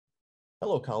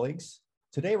Hello, colleagues.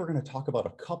 Today we're going to talk about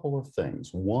a couple of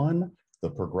things. One, the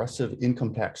progressive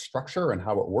income tax structure and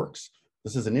how it works.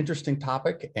 This is an interesting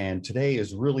topic, and today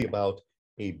is really about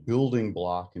a building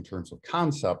block in terms of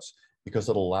concepts because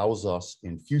it allows us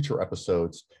in future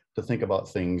episodes to think about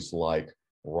things like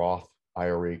Roth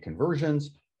IRA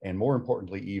conversions, and more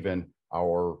importantly, even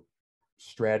our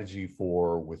strategy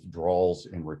for withdrawals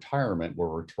in retirement, where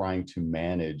we're trying to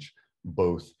manage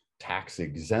both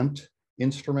tax-exempt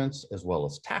instruments as well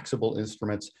as taxable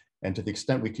instruments. And to the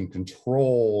extent we can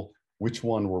control which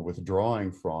one we're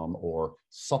withdrawing from or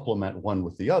supplement one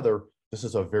with the other, this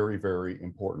is a very, very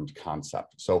important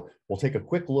concept. So we'll take a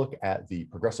quick look at the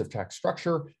progressive tax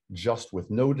structure just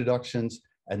with no deductions,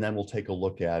 and then we'll take a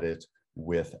look at it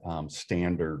with the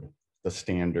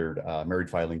standard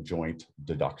married filing joint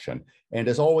deduction. And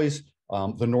as always,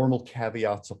 the normal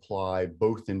caveats apply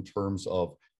both in terms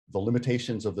of the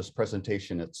limitations of this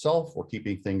presentation itself. We're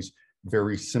keeping things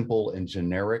very simple and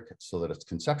generic so that it's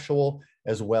conceptual,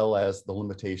 as well as the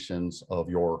limitations of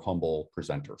your humble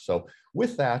presenter. So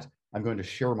with that, I'm going to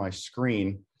share my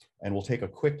screen and we'll take a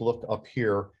quick look up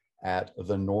here at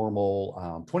the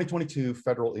normal 2022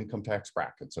 federal income tax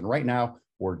brackets. And right now,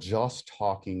 we're just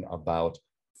talking about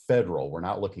federal. We're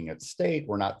not looking at state.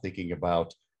 We're not thinking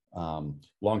about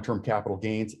long-term capital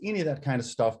gains, any of that kind of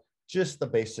stuff, just the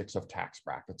basics of tax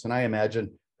brackets. And I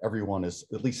imagine everyone is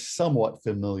at least somewhat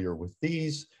familiar with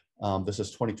these. This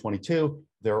is 2022.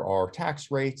 There are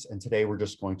tax rates, and today we're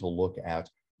just going to look at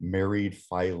married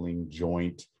filing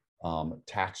joint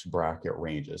tax bracket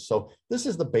ranges. So this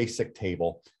is the basic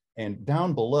table. And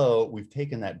down below, we've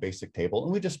taken that basic table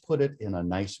and we just put it in a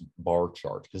nice bar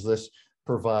chart because this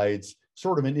provides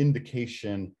sort of an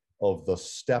indication of the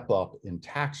step up in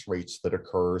tax rates that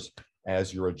occurs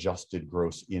as your adjusted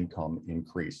gross income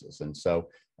increases. And so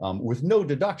with no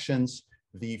deductions,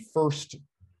 the first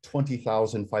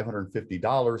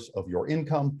 $20,550 of your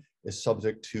income is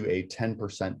subject to a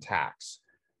 10% tax.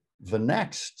 The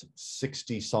next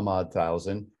 60 some odd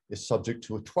thousand is subject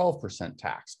to a 12%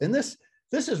 tax. And this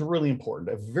is really important.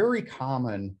 A very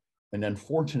common and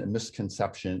unfortunate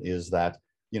misconception is that,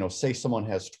 say someone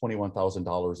has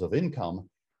 $21,000 of income,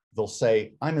 they'll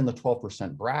say, I'm in the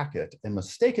 12% bracket, and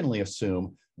mistakenly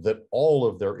assume that all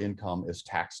of their income is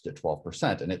taxed at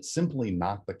 12%. And it's simply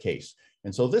not the case.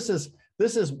 And so this is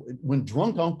when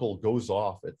drunk uncle goes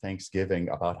off at Thanksgiving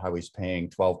about how he's paying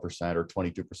 12% or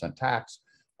 22% tax,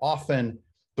 often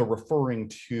they're referring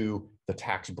to the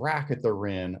tax bracket they're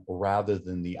in rather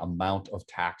than the amount of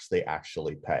tax they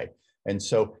actually pay. And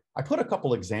so I put a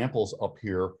couple examples up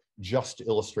here just to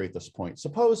illustrate this point.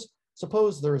 Suppose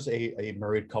there's a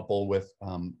married couple with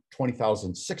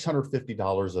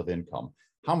 $20,650 of income.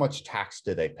 How much tax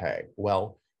do they pay?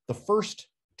 Well, the first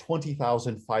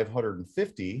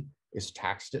 $20,550 is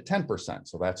taxed at 10%.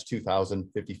 So that's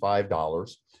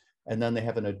 $2,055. And then they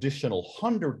have an additional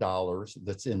 $100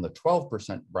 that's in the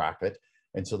 12% bracket.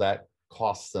 And so that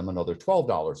costs them another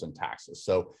 $12 in taxes.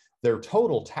 So their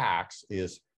total tax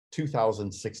is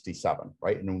 $2,067,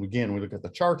 right? And again, we look at the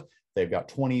chart, they've got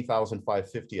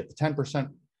 $20,550 at the 10%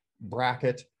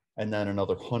 bracket, and then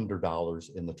another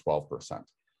 $100 in the 12%.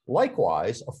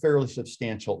 Likewise, a fairly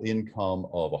substantial income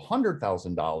of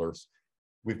 $100,000,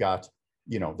 we've got,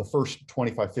 the first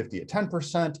 $2,550 at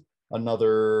 10%,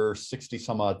 another 60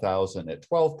 some odd thousand at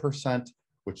 12%,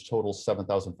 which totals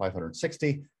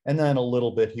 $7,560, and then a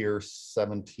little bit here,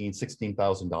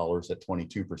 $16,000 at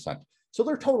 22%. So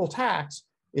their total tax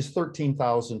is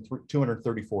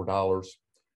 $13,234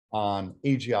 on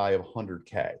AGI of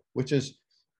 100K, which is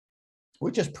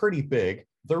pretty big.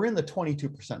 They're in the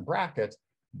 22% bracket,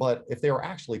 but if they were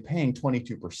actually paying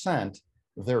 22%,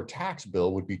 their tax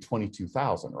bill would be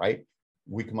 $22,000, right?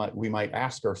 We might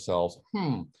ask ourselves,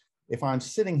 if I'm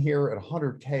sitting here at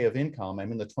 100K of income,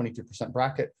 I'm in the 22%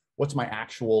 bracket, what's my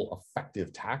actual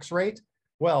effective tax rate?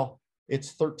 Well,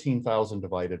 it's 13,000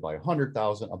 divided by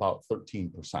 100,000, about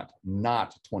 13%,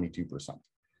 not 22%.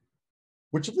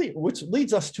 Which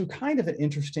leads us to kind of an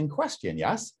interesting question,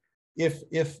 yes? If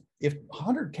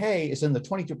 100K is in the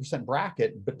 22%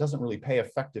 bracket, but doesn't really pay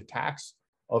effective tax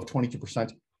of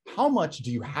 22%, how much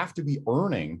do you have to be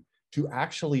earning to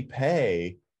actually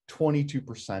pay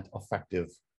 22%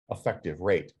 effective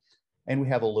rate? And we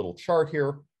have a little chart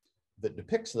here that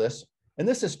depicts this, and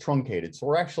this is truncated. So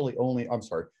we're actually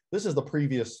this is the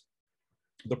previous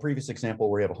example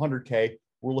where you have 100K.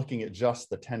 We're looking at just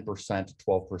the 10%,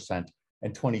 12%,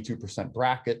 and 22%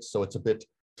 brackets. So it's a bit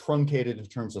truncated in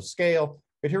terms of scale,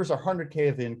 but here's our 100K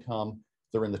of income.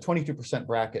 They're in the 22%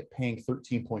 bracket, paying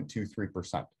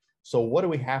 13.23%. So what do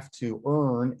we have to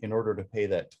earn in order to pay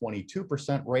that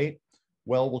 22% rate?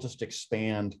 Well, we'll just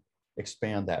expand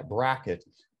expand that bracket.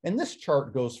 And this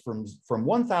chart goes from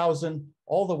 1,000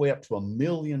 all the way up to $1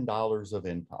 million of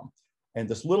income. And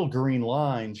this little green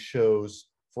line shows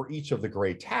for each of the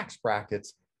gray tax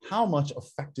brackets how much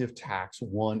effective tax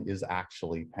one is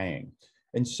actually paying.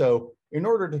 And so in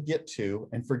order to get to,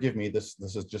 and forgive me, this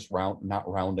is just not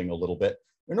rounding a little bit,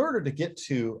 in order to get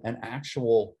to an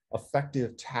actual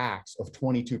effective tax of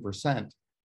 22%,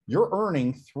 you're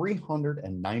earning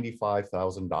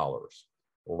 $395,000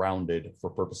 rounded for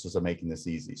purposes of making this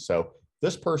easy. So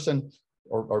this person,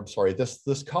 or sorry,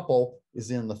 this couple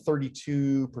is in the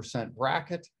 32%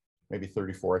 bracket, maybe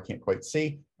 34, I can't quite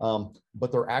see,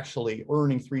 but they're actually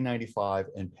earning $395,000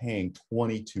 and paying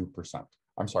 22%.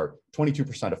 I'm sorry,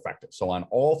 22% effective. So on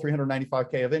all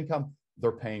 $395K of income,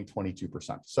 they're paying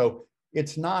 22%. So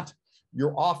it's not,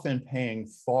 you're often paying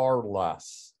far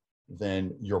less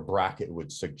than your bracket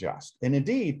would suggest. And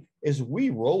indeed, as we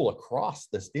roll across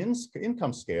this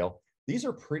income scale, these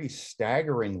are pretty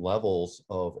staggering levels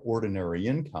of ordinary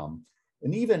income.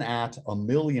 And even at $1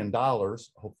 million,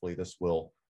 hopefully this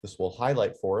will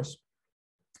highlight for us,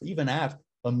 even at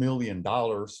 $1 million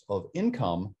of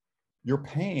income, you're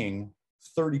paying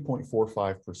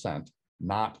 30.45%,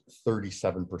 not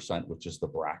 37%, which is the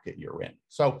bracket you're in.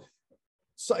 So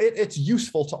it's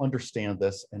useful to understand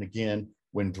this. And again,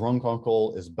 when drunk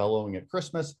uncle is bellowing at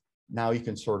Christmas, now you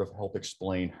can sort of help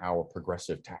explain how a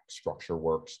progressive tax structure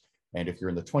works. And if you're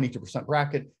in the 22%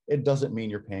 bracket, it doesn't mean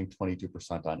you're paying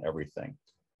 22% on everything.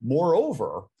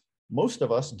 Moreover, most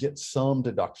of us get some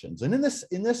deductions. And in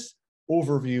this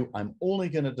overview, I'm only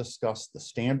going to discuss the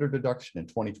standard deduction in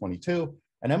 2022,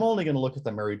 and I'm only going to look at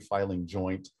the married filing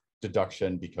joint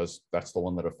deduction because that's the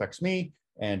one that affects me,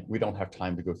 and we don't have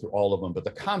time to go through all of them, but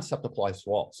the concept applies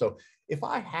to all. So if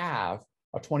I have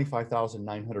a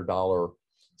 $25,900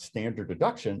 standard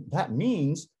deduction, that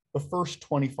means the first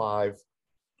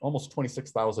almost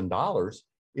 $26,000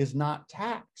 is not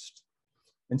taxed.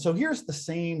 And so here's the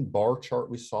same bar chart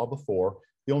we saw before.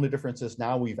 The only difference is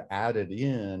now we've added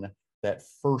in that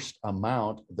first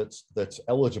amount that's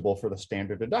eligible for the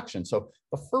standard deduction. So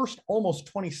the first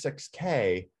almost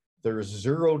 26K, there's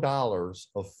 $0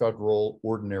 of federal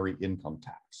ordinary income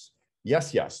tax.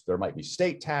 Yes, there might be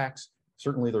state tax.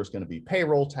 Certainly there's going to be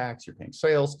payroll tax, you're paying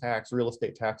sales tax, real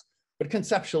estate tax, but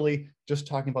conceptually, just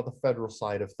talking about the federal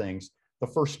side of things, the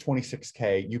first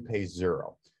 26K, you pay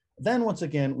 $0. Then once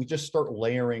again, we just start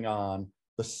layering on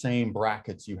the same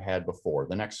brackets you had before.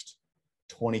 The next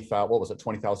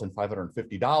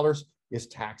 $20,550 is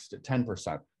taxed at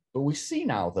 10%. But we see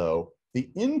now though,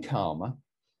 the income,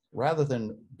 rather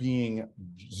than being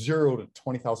 $0 to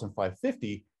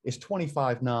 $20,550, is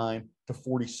 $25,900 to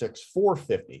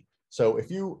 $46,450. So if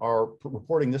you are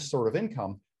reporting this sort of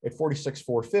income at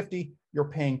 $46,450, you're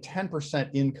paying 10%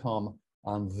 income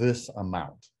on this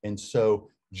amount. And so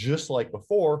just like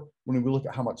before, when we look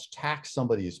at how much tax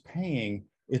somebody is paying,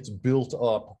 it's built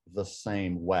up the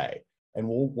same way. And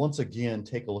we'll once again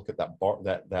take a look at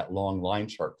that long line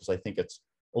chart because I think it's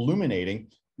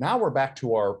illuminating. Now we're back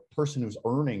to our person who's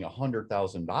earning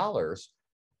 $100,000.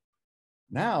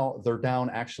 Now they're down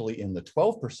actually in the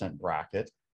 12%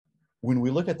 bracket. When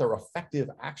we look at their effective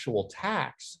actual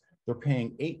tax, they're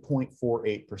paying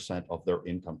 8.48% of their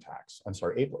income tax. I'm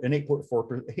sorry, an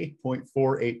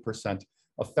 8.48%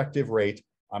 effective rate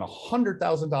on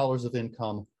 $100,000 of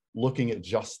income, looking at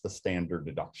just the standard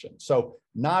deduction. So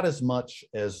not as much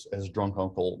as drunk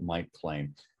uncle might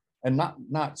claim. And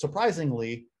not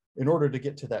surprisingly, in order to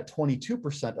get to that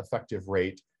 22% effective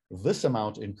rate, this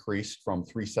amount increased from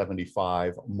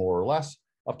 375 more or less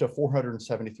up to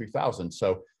 473,000.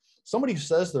 So somebody who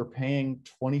says they're paying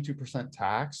 22%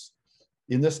 tax,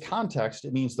 in this context,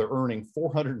 it means they're earning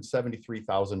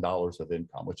 $473,000 of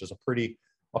income, which is a pretty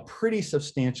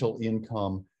substantial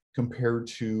income compared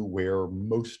to where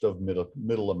most of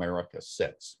middle America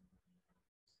sits.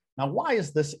 Now, why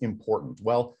is this important?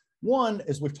 Well, one,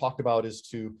 as we've talked about,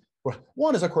 is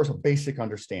of course, a basic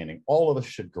understanding. All of us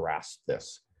should grasp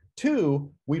this.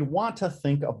 Two, we'd want to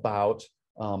think about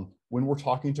when we're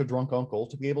talking to drunk uncle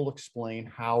to be able to explain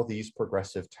how these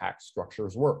progressive tax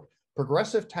structures work.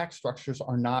 Progressive tax structures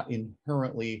are not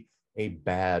inherently a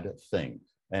bad thing.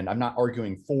 And I'm not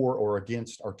arguing for or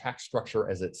against our tax structure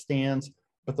as it stands,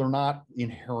 but they're not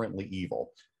inherently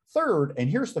evil. Third, and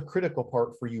here's the critical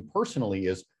part for you personally,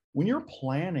 is when you're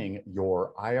planning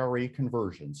your IRA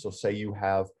conversion, so say you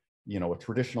have a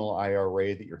traditional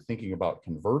IRA that you're thinking about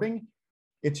converting,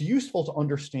 it's useful to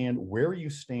understand where you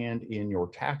stand in your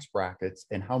tax brackets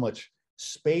and how much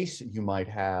space you might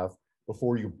have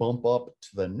before you bump up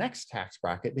to the next tax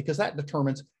bracket, because that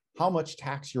determines how much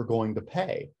tax you're going to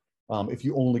pay. if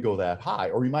you only go that high,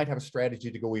 or you might have a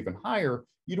strategy to go even higher.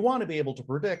 You'd want to be able to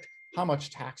predict how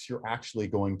much tax you're actually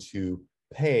going to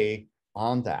pay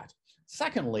on that.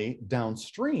 Secondly,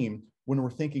 downstream, when we're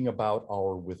thinking about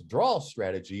our withdrawal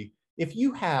strategy, if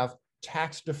you have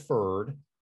tax deferred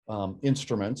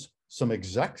instruments, some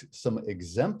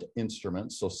exempt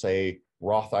instruments, so say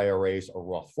Roth IRAs or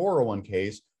Roth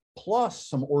 401ks, plus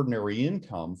some ordinary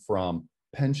income from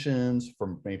pensions,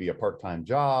 from maybe a part-time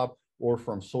job, or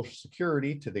from Social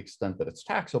Security to the extent that it's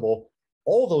taxable,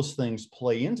 all those things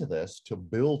play into this to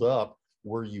build up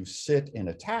where you sit in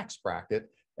a tax bracket,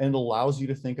 and allows you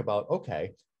to think about,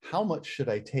 okay, how much should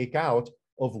I take out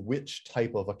of which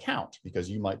type of account? Because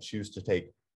you might choose to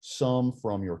take some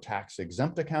from your tax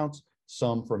exempt accounts,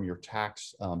 some from your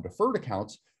tax deferred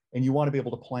accounts, and you want to be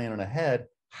able to plan ahead.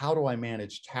 How do I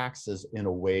manage taxes in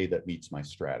a way that meets my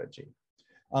strategy?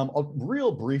 I'll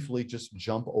real briefly just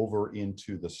jump over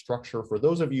into the structure. For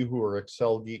those of you who are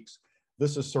Excel geeks,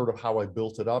 this is sort of how I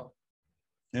built it up.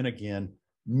 And again,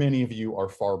 many of you are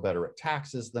far better at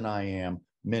taxes than I am.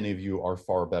 Many of you are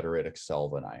far better at Excel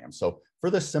than I am. So for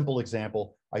this simple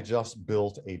example, I just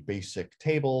built a basic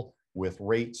table with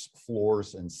rates,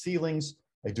 floors, and ceilings.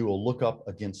 I do a lookup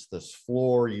against this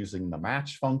floor using the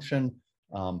match function.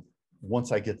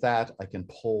 Once I get that, I can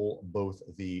pull both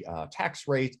the tax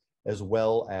rate as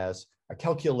well as I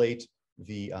calculate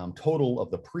the total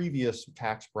of the previous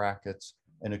tax brackets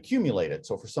and accumulate it.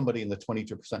 So for somebody in the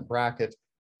 22% bracket,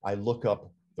 I look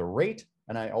up the rate,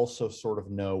 and I also sort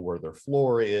of know where their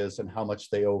floor is and how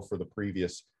much they owe for the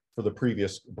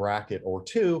previous bracket or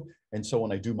two. And so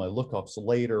when I do my lookups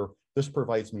later, this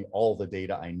provides me all the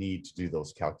data I need to do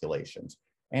those calculations.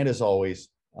 And as always,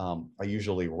 I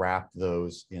usually wrap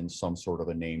those in some sort of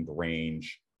a named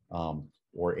range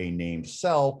or a named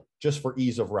cell, just for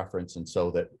ease of reference. And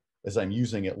so that as I'm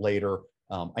using it later,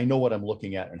 I know what I'm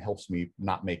looking at and helps me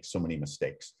not make so many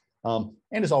mistakes. And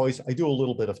as always, I do a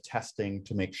little bit of testing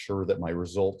to make sure that my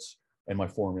results and my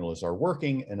formulas are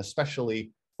working. And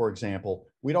especially, for example,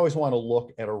 we'd always want to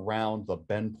look at around the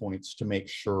bend points to make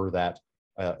sure that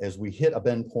as we hit a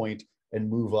bend point and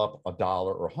move up $1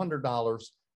 or $100,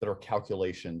 that our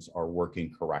calculations are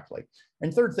working correctly.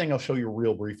 And third thing I'll show you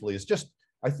real briefly is just,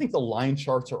 I think the line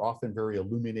charts are often very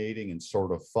illuminating and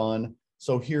sort of fun.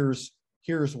 So here's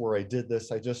where I did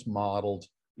this. I just modeled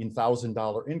in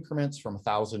 $1,000 increments from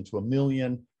 1,000 to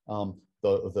 1,000,000,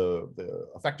 the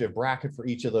effective bracket for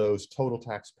each of those, total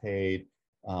tax paid,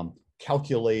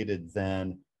 calculated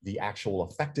then the actual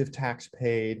effective tax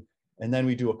paid. And then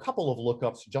we do a couple of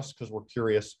lookups just because we're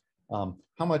curious.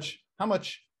 How much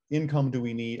income do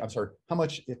we need? I'm sorry, how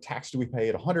much tax do we pay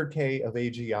at 100K of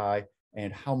AGI,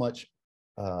 and how much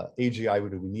AGI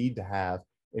do we need to have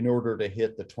in order to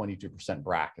hit the 22%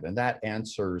 bracket? And that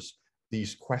answers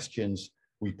these questions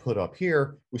we put up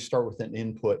here. We start with an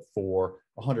input for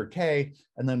 100K,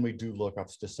 and then we do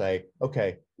lookups to say,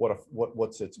 okay,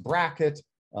 what's its bracket?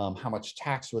 How much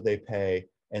tax would they pay?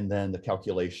 And then the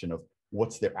calculation of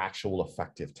what's their actual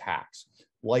effective tax.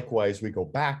 Likewise, we go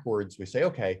backwards. We say,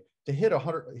 okay, to hit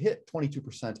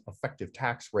 22% effective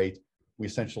tax rate, we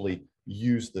essentially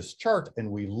use this chart and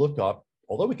we look up,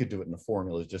 although we could do it in the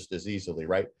formula just as easily,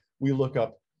 right? We look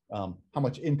up how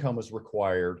much income is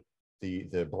required,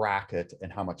 the bracket,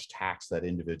 and how much tax that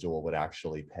individual would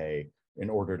actually pay in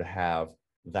order to have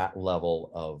that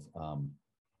level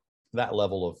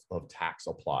of tax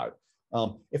applied.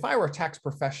 If I were a tax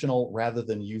professional, rather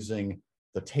than using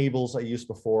the tables I used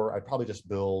before, I'd probably just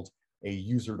build a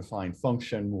user-defined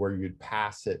function where you'd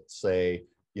pass it, say,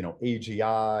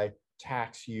 AGI,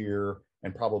 tax year,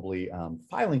 and probably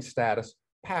filing status,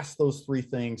 pass those three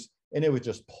things, and it would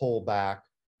just pull back,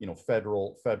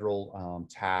 federal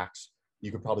tax.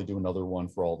 You could probably do another one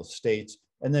for all the states,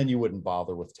 and then you wouldn't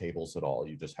bother with tables at all.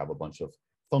 You just have a bunch of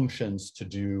functions to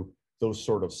do those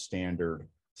sort of standard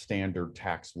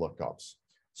tax lookups.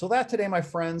 So that today, my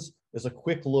friends, is a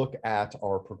quick look at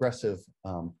our progressive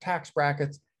tax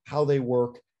brackets, how they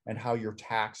work, and how your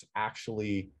tax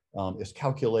actually is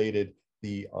calculated,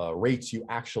 the rates you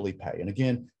actually pay. And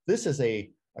again, this is a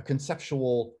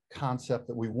conceptual concept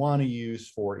that we want to use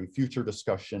for a future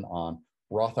discussion on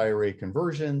Roth IRA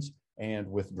conversions and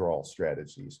withdrawal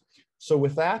strategies. So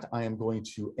with that, I am going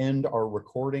to end our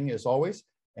recording as always,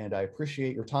 and I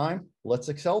appreciate your time. Let's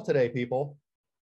excel today, people.